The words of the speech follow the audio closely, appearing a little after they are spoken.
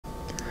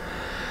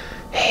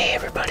Hey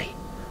everybody,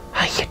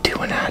 how you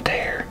doing out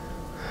there?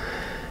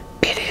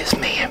 It is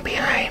man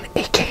behind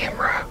a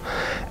camera,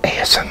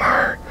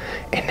 ASMR,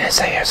 and this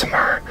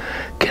ASMR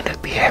gonna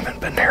be having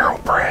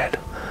Panera bread,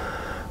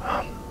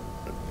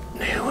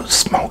 new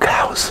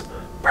Smokehouse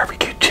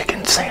Bbq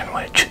chicken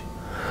sandwich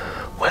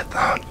with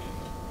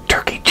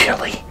turkey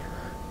chili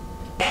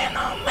and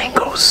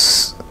mango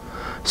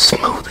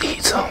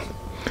smoothie. So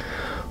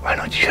why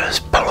don't you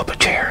just pull up a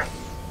chair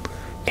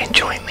and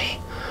join me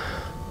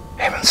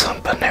having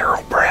some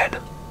Panera bread?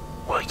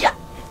 Well, yeah.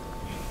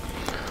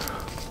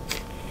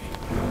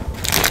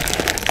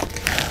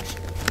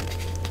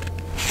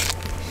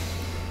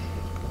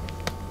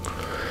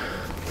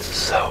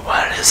 So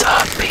what is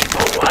up,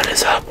 people? What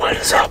is up? What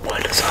is up?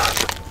 What is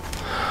up?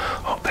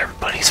 Hope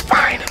everybody's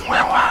fine and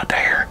well out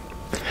there.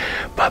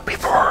 But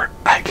before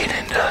I get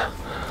into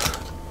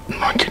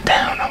munching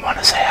down, I want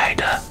to say hi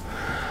to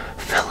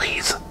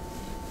Phillies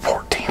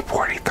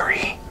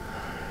 1443,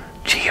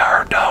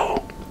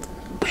 Giardo,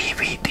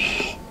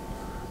 BVD,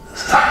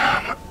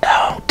 Zom,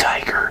 L,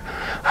 Tiger.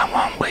 I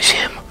want to wish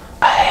him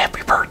a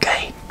happy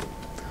birthday.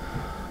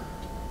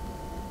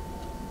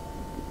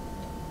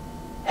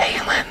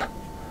 Halen,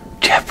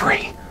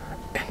 Jeffrey,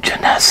 and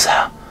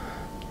Janessa,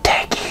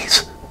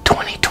 Taggies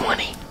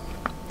 2020.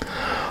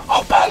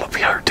 Hope all of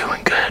you are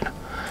doing good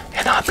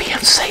and are being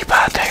safe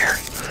out there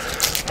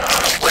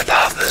with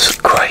all this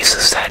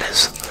crisis that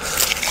is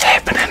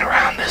happening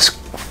around this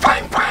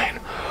fine,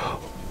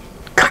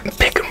 cotton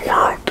picking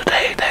world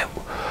today that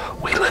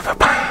we live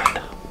upon.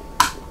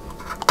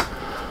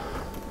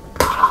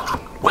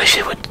 Wish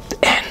it would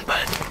end,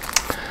 but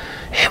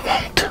it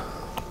won't.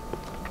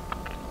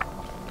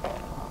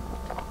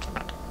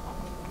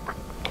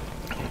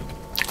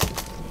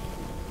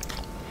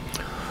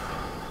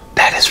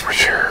 That is for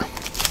sure.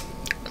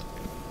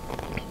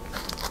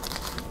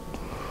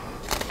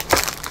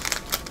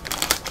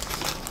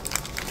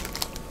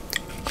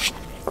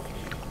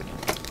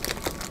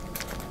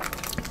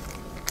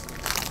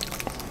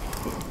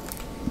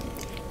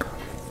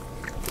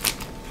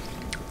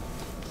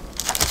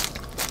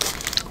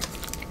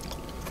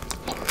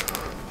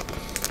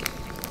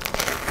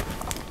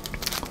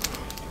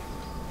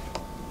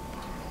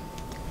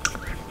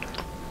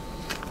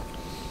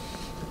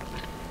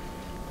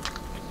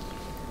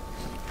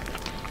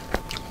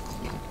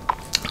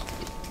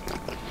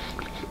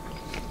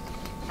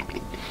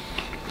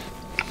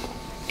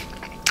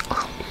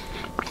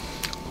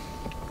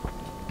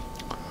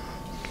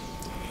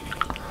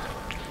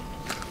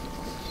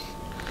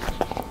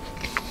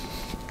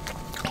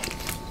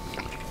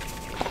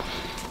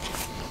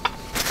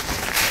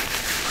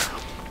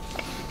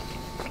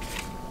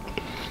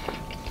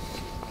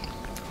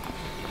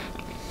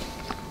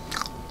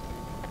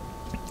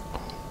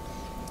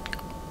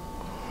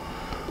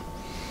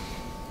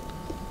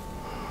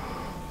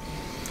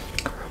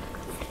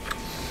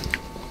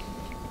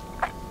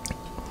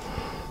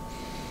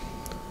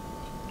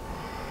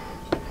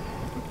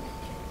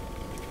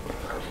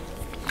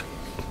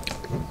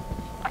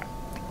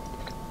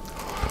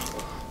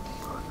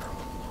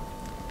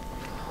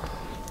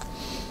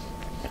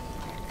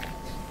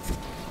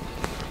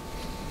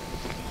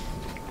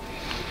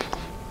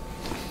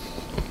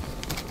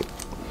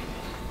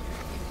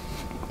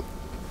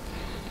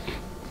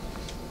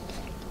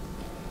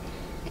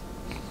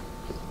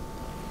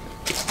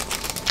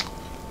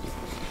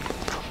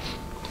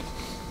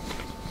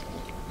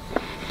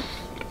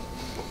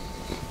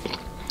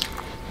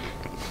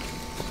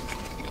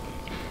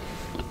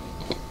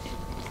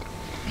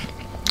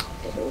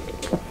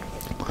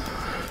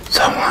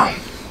 So,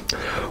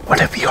 what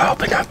have you all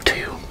been up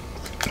to?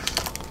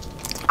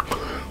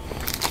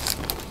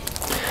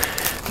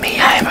 Me,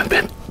 I haven't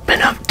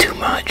been up too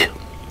much.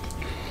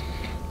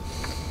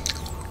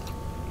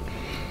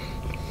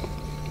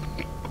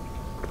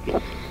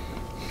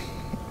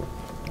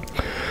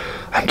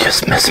 I'm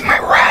just missing my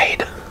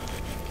ride.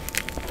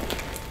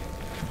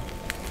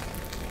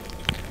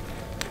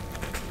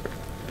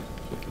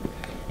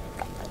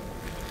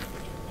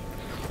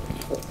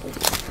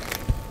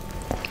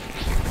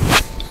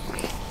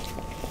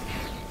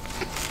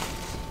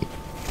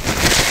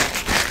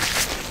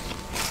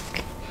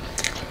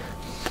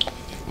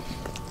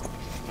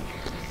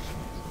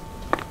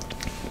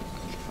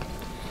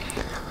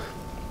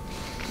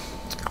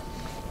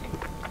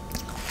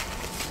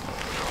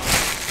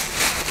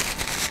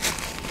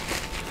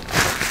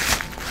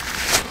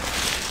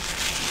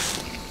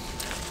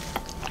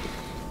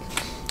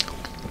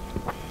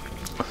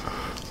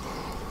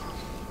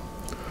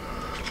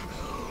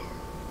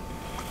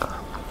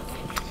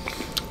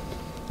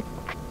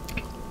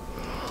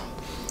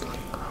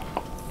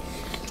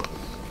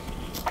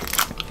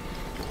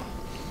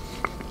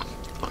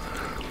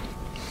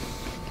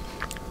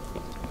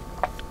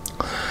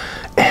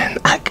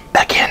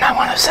 I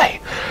want to say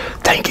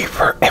thank you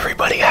for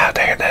everybody out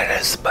there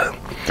that is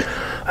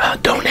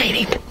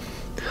donating.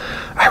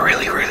 I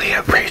really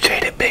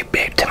appreciate it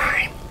big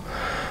time.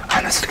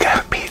 Honest to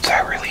God, peeps,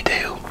 I really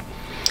do.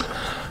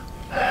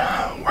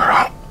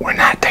 We're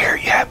not there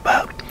yet,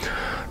 but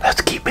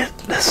let's keep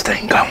this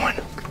thing going.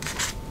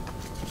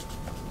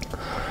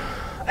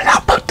 And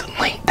I'll put the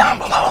link down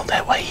below.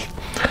 That way,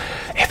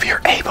 if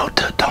you're able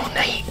to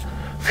donate,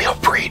 feel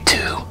free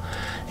to.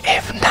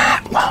 If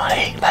not, well,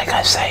 hey, like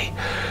I say,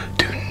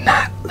 do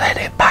not let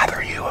it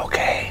bother you,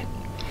 okay?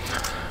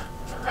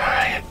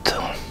 Alright,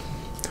 so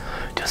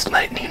just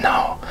letting you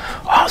know.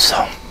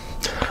 Also,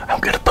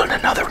 I'm going to put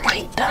another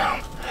link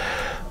down.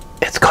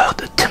 It's called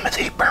the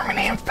Timothy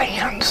Birmingham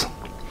Fans.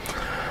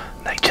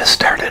 They just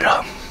started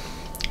a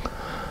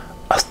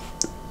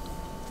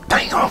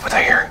thing over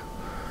there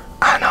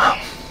on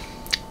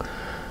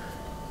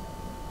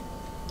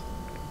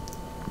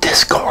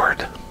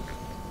Discord.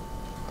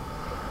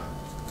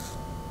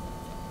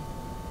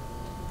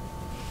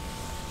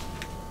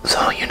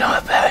 So, you know,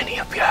 if any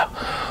of you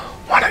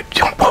want to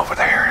jump over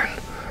there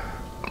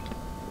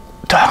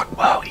and talk,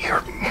 well,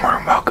 you're more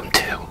than welcome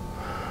to.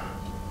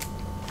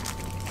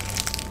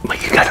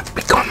 But you gotta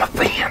become a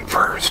fan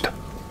first.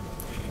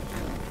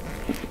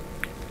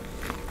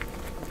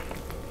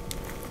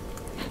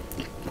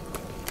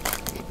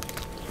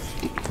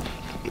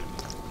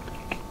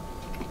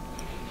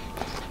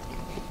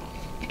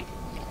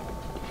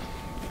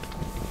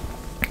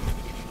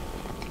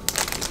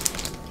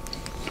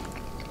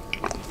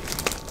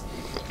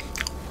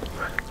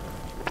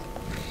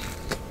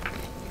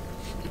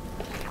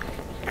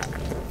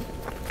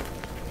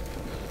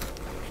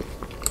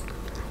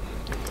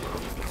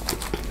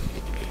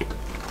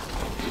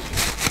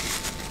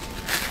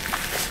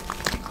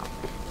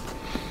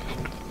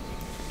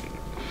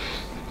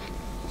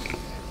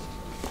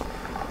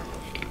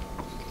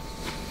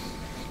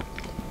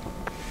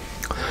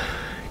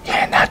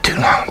 Not too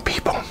long,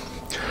 people.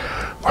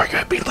 We're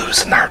going to be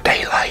losing our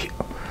daylight.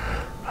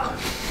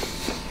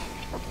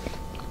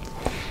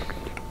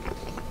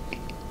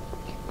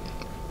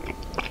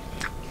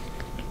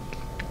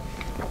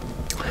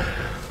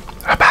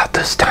 About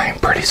this time,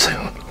 pretty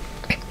soon,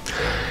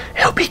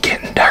 it'll be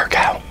getting dark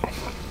out.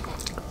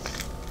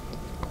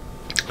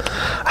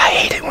 I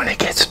hate it when it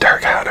gets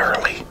dark out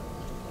early.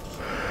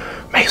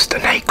 Makes the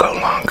night go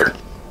longer.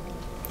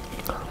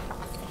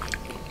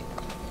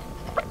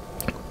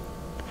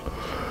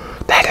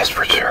 That is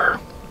for sure.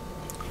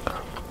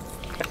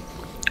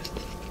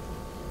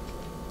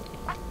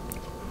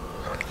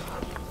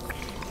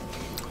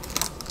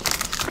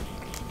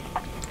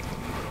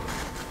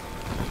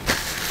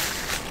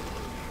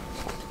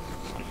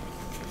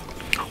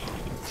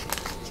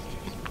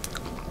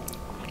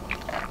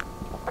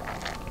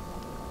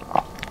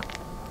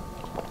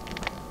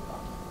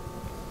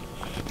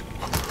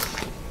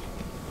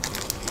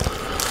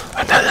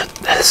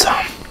 This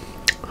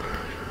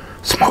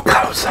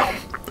Smokehouse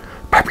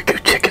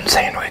Bbq chicken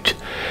sandwich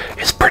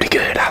is pretty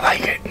good. I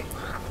like it.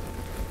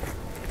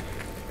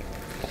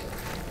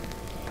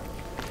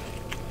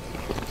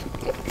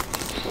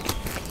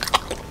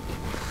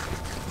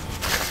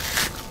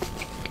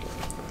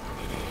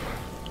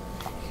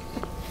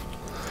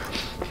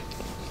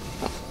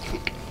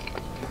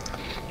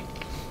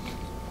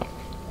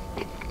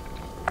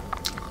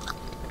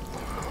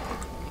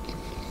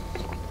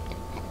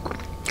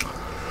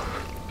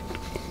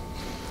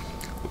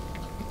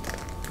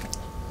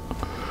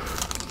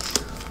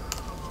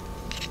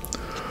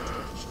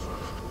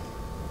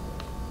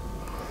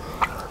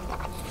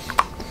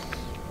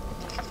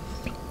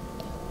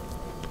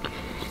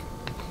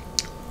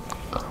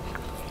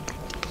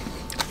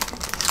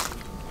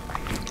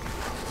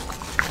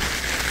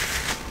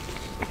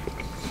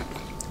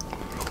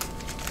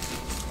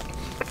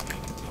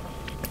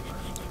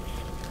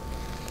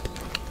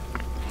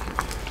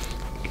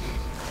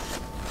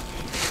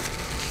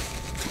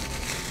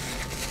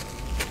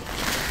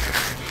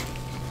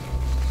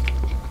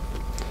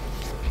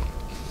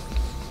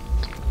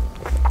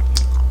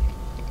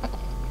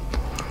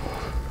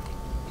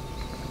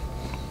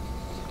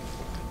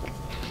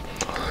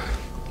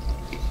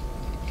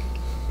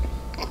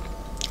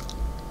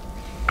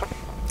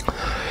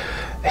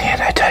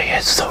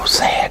 It's so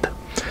sad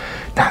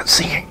not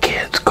seeing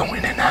kids go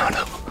in and out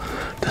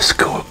of the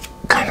school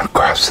kind of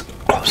close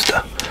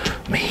to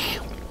me.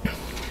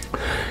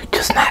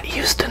 Just not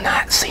used to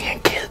not seeing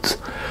kids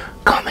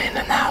come in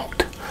and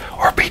out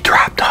or be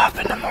dropped off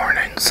in the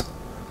mornings.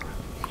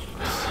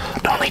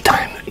 The only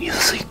time you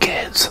see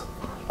kids.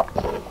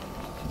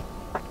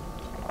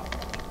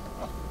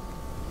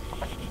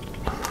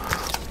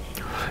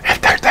 If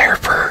they're there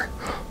for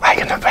like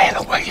an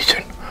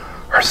evaluation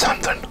or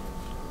something.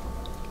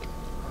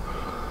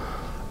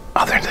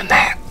 Other than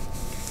that,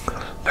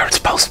 they're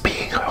supposed to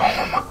be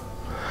home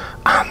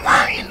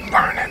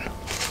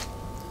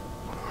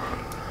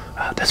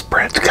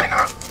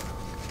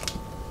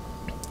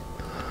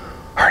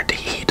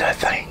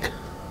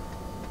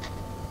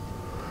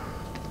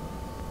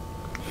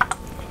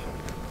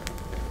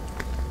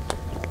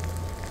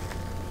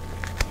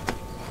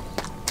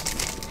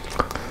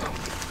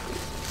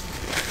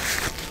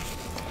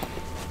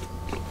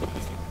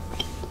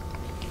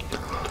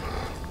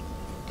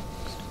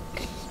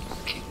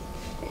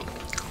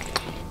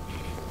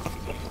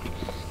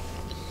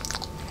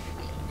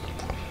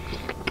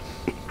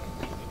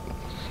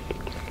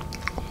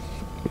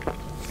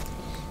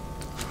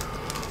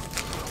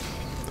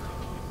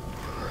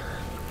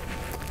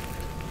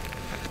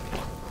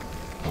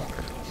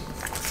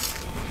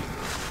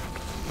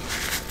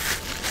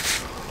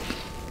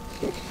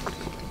Yeah,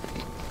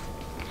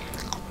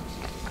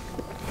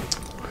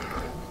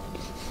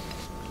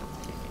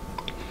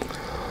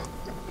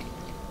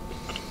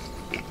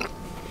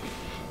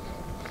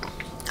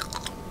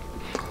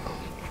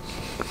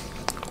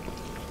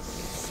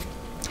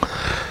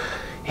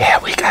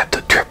 we got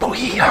the triple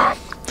E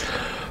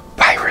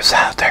virus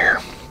out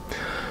there.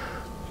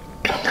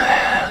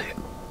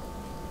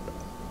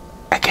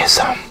 I guess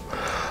a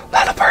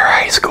lot of our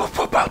high school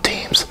football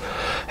teams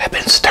have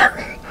been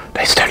starting.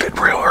 They started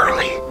real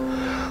early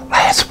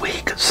last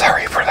week.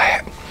 Sorry for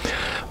that.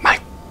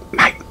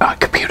 My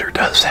computer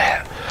does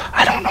that.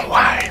 I don't know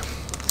why.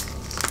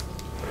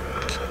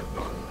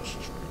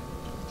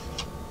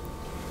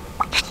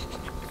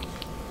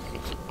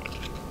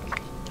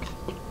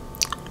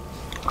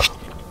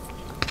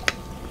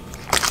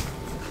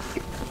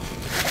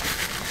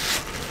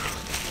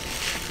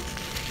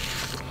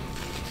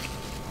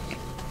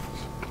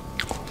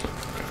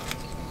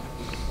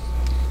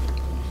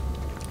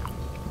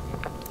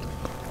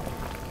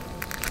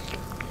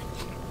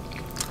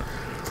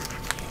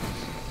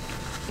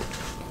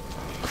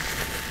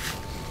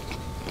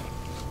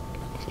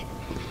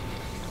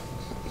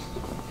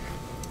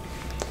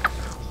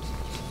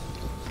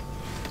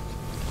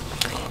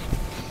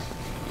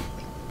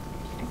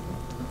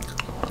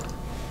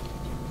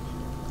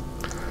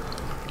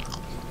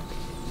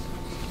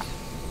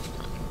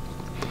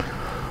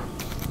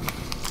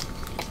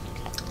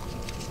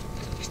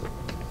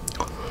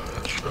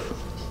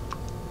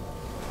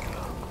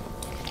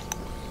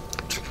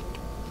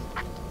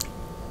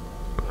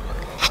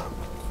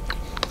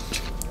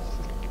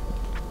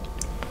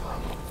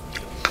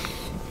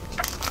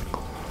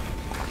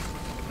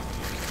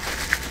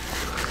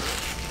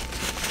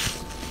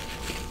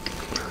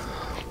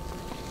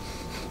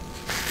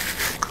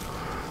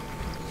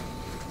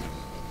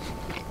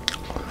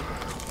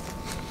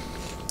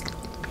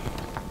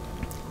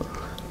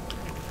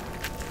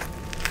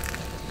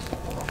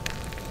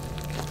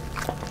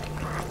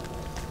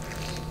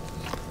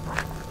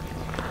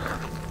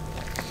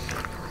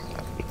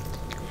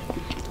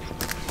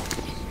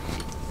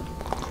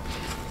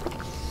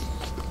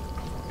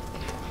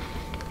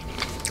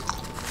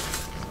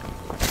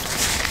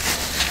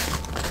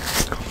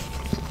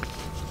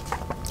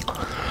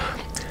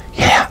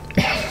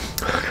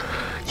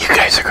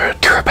 Are going to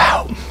trip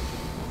out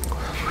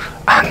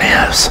on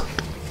this.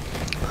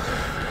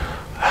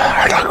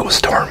 Our local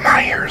store,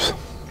 Myers,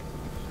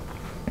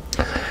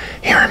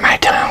 here in my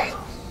town,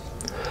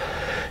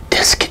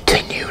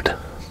 discontinued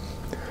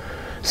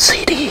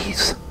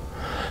CDs.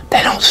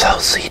 They don't sell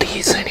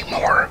CDs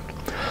anymore.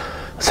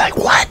 It's like,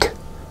 what?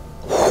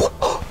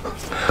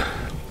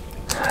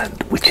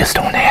 We just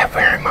don't have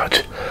very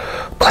much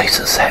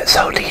places that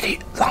sell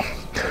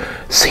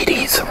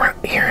CDs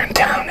around here in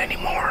town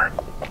anymore.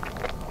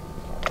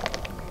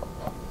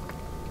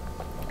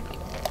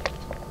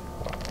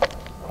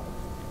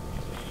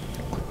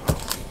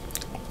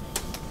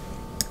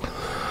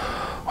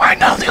 I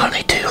know the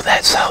only two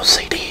that sell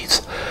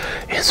CDs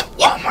is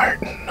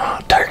Walmart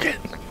and Target.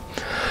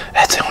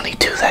 That's the only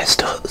two that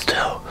still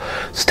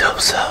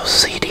sell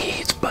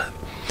CDs, but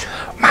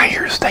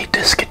Myers, they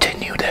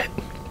discontinued it.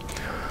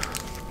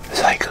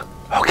 It's like,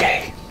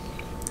 okay.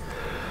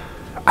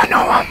 I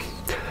know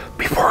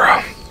before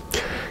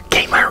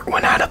Kmart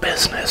went out of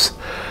business,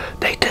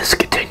 they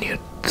discontinued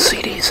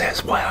CDs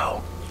as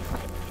well.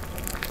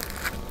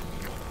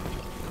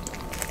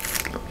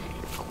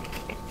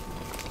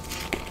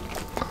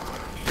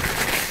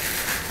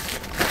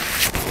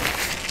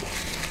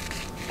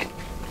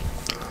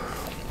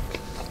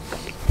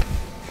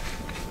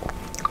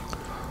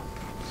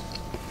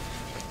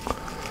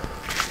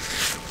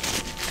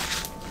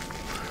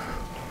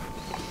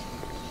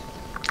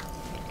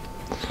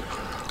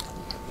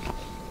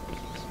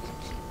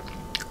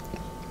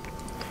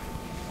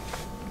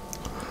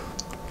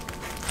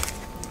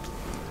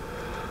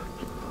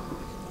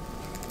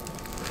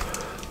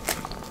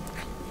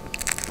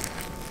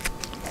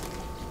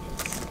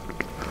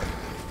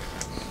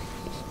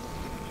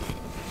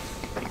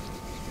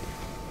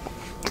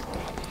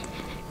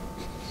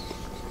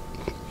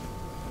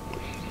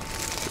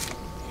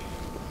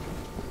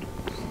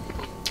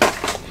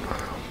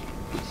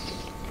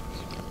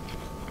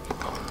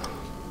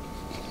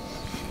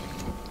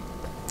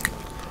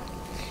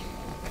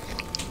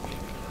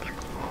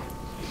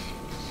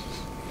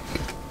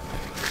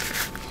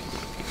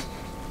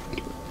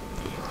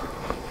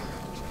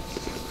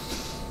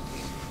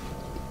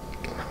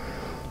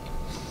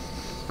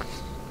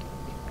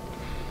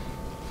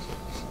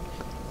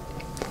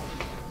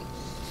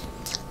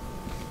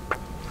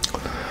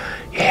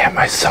 Yeah,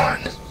 my son,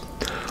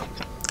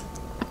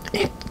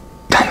 he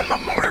got him a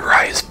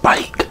motorized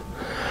bike.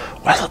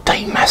 Well, the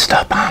thing messed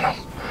up on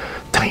him.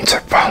 Things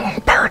are falling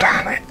apart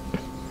on it.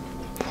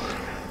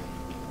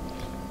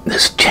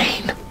 This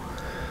chain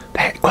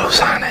that goes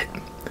on it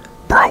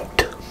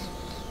broke.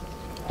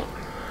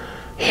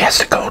 He has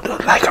to go to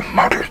like a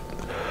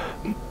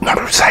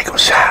motorcycle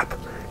shop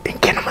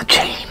and get him a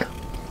chain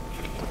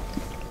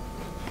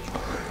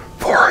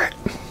for it.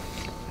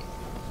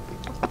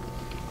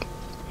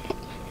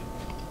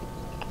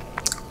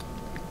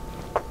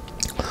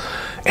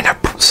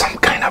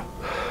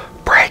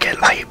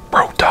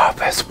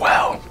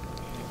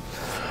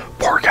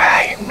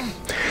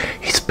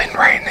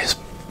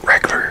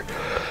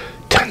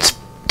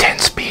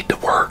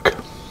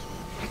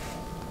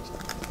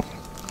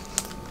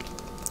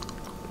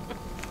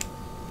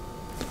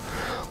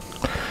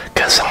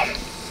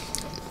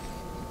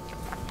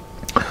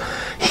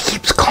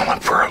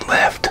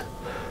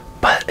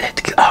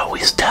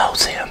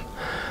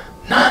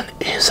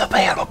 is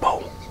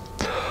available.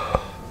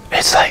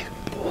 It's like,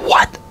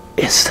 what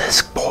is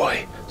this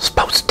boy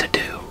supposed to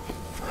do?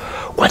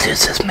 What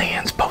is this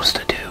man supposed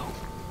to do?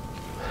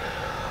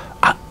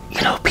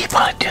 People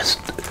are just,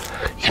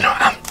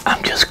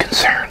 I'm just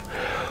concerned.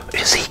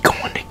 Is he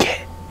going to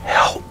get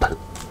help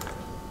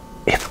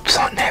if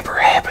something ever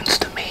happens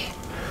to me?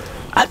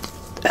 I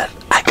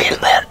get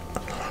that.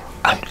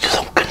 I'm just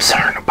so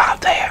concerned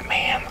about that,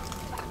 man.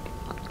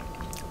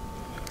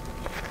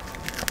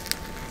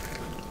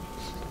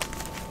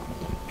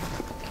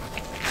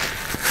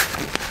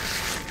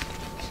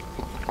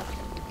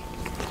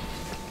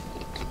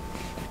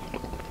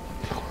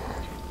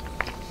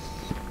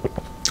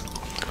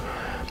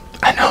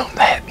 I know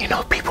that,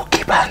 people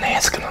keep on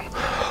asking them,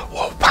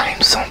 well,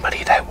 find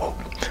somebody that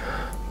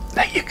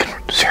you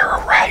can share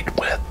a ride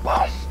with.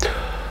 Well,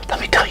 let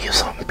me tell you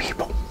something,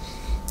 people.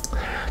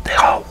 They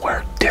all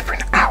work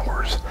different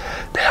hours.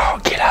 They all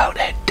get out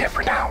at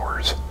different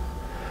hours.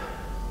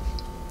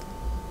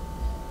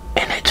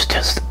 And it's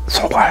just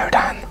so hard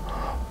on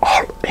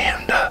all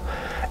and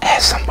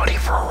ask somebody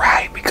for a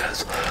ride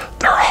because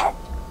they're all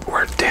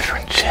work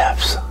different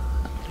shifts.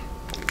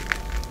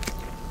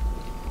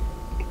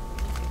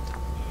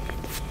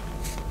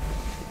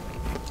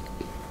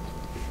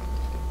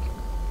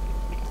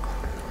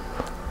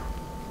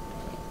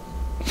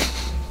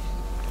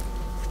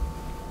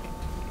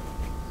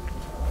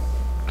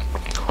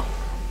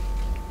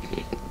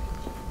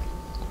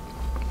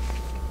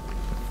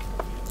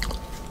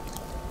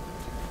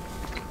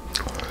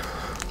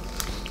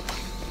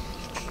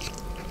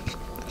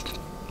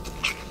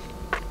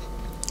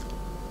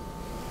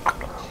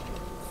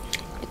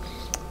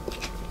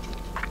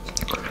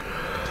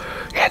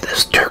 Yeah,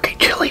 this turkey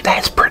chili,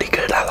 that's pretty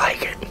good. I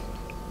like it.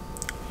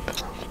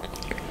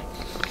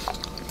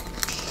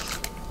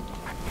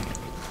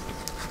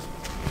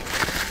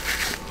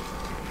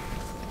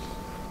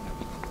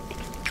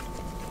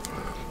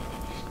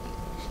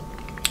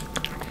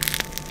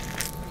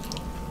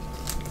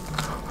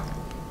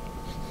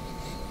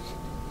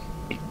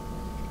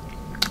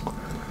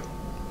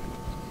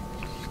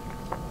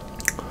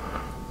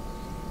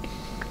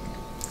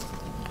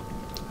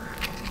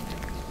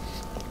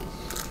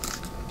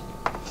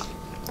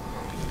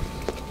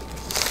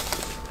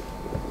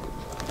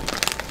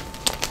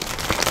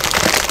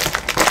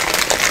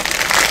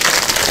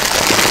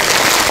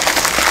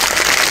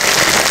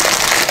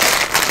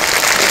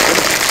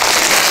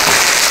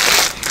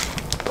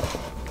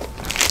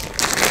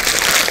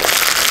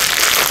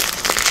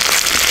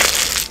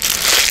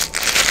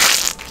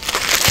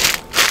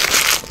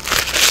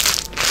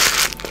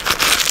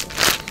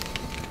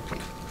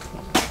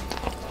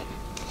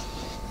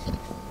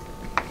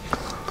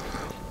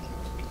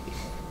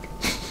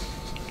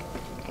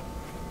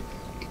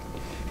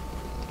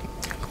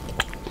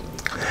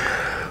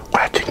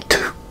 Watching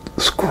two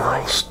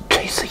squirrels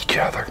chase each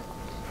other.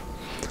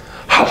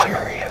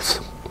 Hilarious.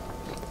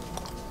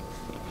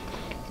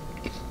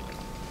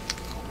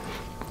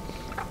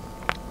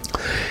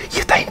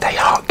 You think they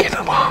all get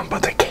along,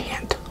 but they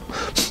can't.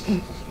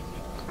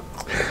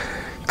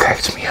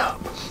 Cracks me up.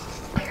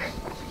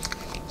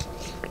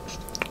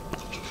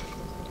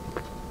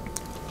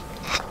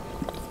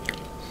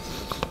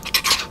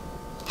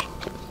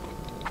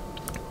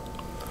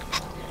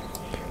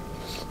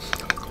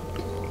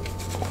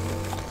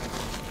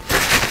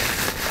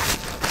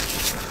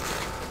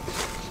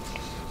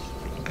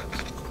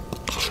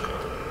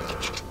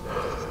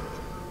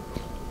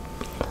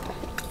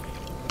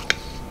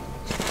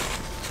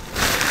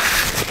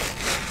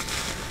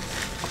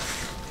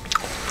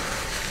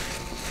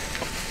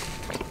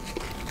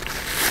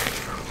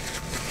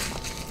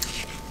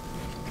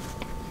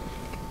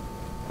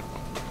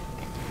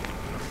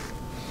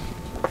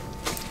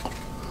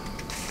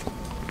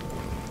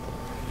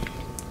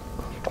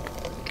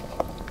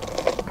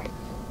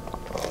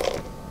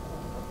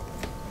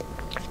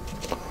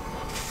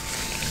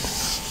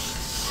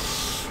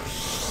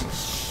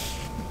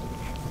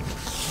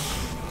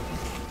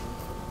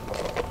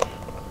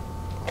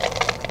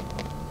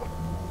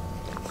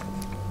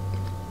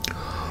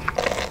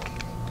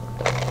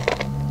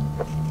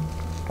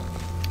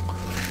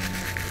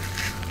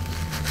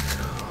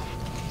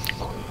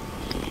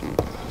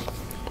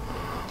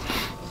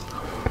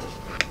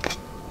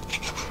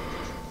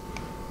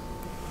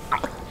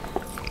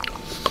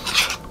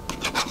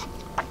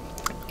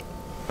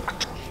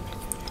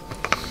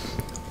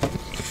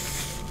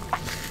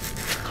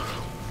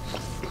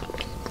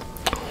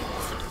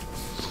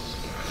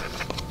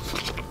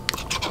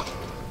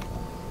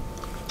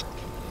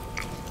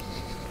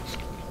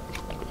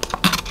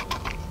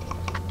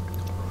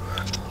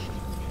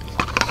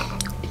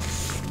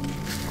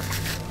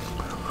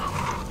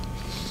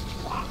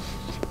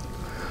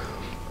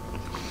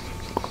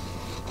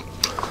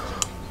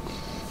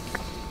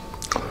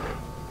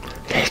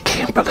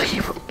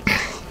 Believe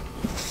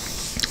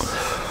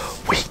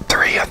week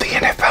 3 of the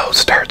NFL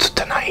starts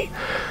tonight.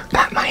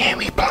 Got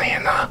Miami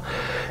playing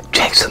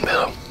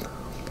Jacksonville.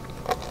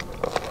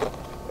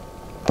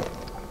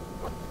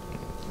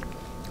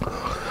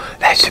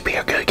 That should be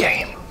a good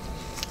game.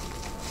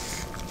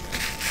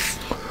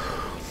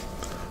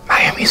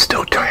 Army's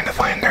still trying to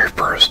find their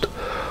first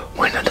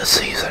win of the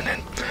season,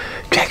 and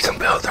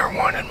Jacksonville, they're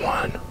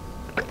 1-1.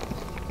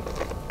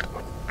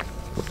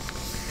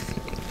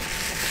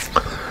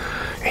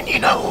 And you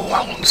know who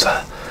owns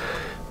the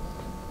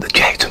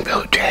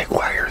Jacksonville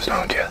Jaguars,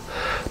 don't you?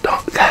 The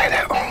guy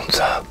that owns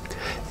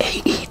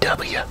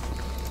AEW.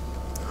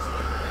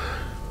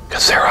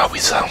 Because they're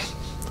always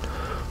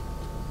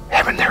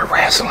having their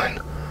wrestling.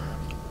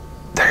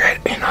 They're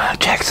in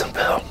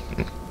Jacksonville.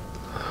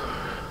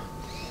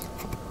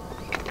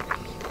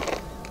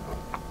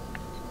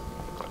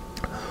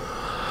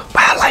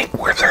 But I like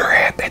where they're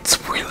at.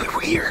 It's really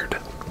weird.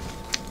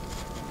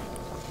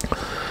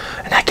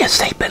 And I guess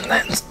they've been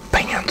letting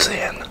fans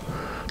in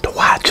to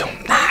watch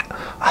them. Not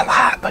a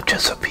lot, but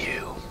just a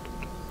few.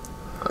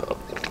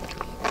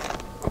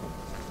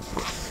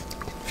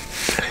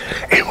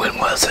 And when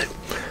was it?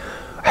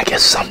 I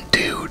guess some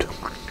dude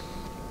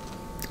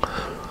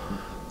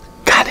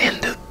got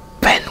into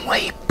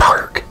Fenway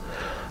Park.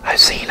 I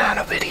seen on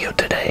a video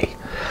today.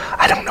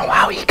 I don't know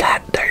how he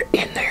got there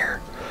in there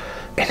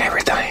and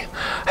everything.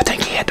 I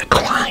think he had to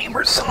climb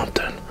or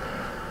something.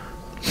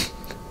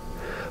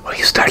 Well,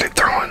 he started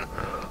throwing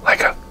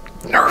like a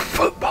Nerf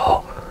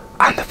football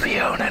on the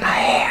field and a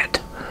hat.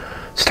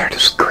 Started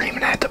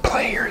screaming at the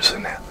players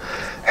and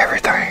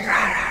everything.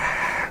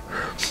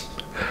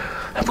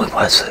 And when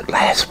was it?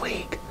 Last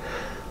week?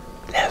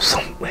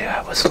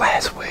 Yeah, it was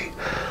last week.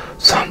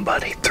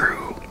 Somebody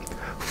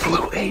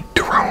flew a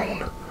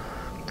drone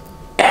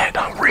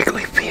at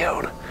Wrigley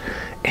Field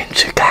in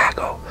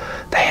Chicago.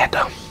 They had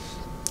to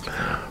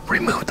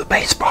remove the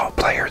baseball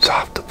players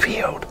off the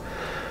field.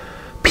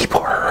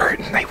 People are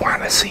hurting. They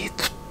want to see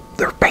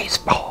their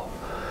baseball.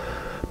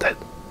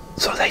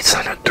 So they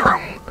sent a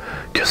drone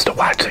just to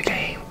watch the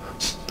game.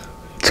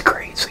 It's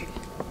crazy.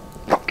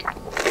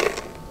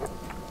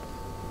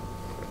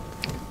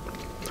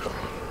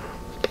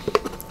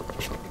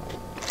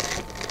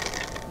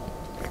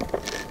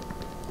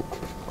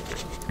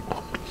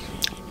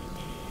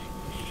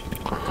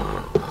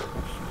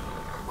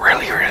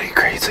 Really, really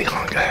crazy,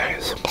 huh,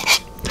 guys?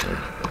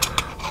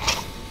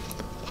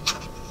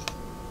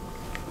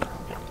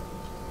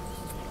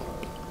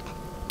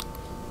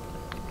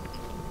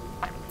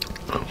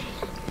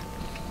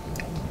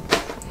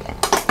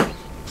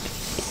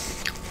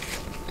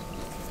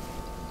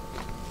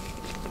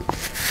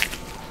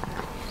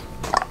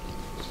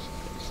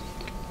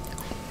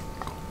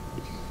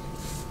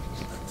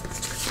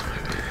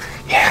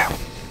 Yeah.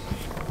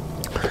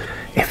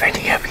 If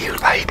any of you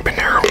like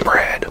Panera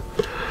bread,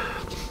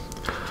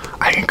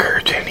 I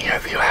encourage any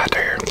of you out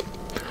there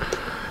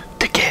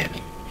to get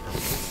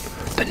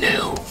the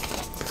new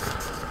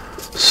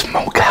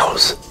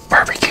Smokehouse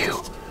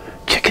Bbq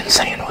chicken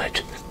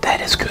sandwich.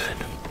 That is good.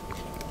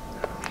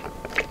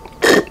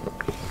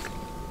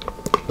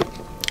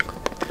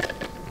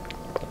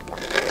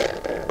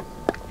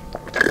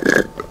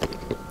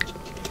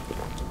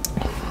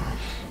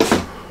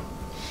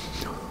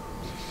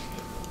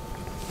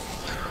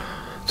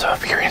 So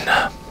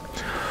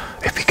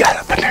if you got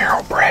a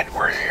Panera bread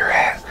where you're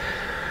at,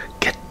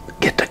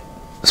 get the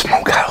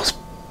Smokehouse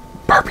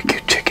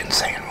Bbq chicken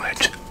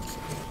sandwich.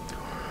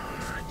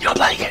 You'll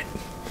like it.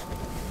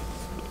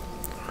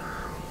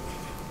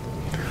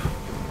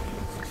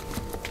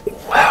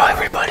 Well,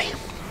 everybody,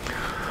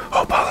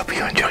 hope all of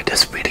you enjoyed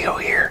this video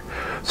here.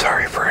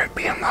 Sorry for it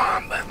being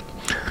long, but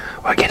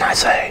what can I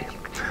say?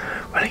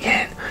 But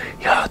again,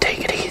 y'all take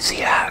it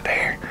easy out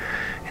there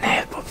and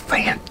have a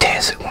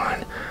fantastic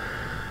one.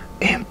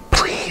 And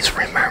please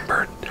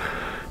remember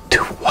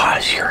to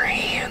wash your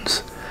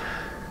hands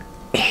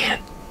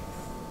and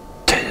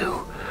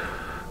to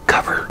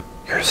cover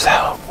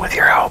yourself with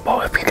your elbow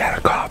if you got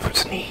a cough or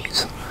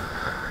sneeze.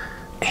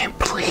 And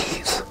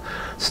please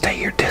stay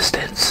your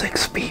distance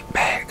 6 feet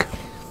back.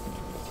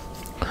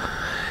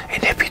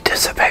 And if you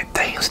disinfect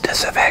things,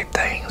 disinfect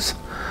things.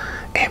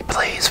 And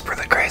please, for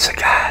the grace of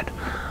God,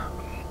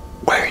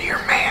 wear your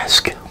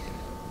mask.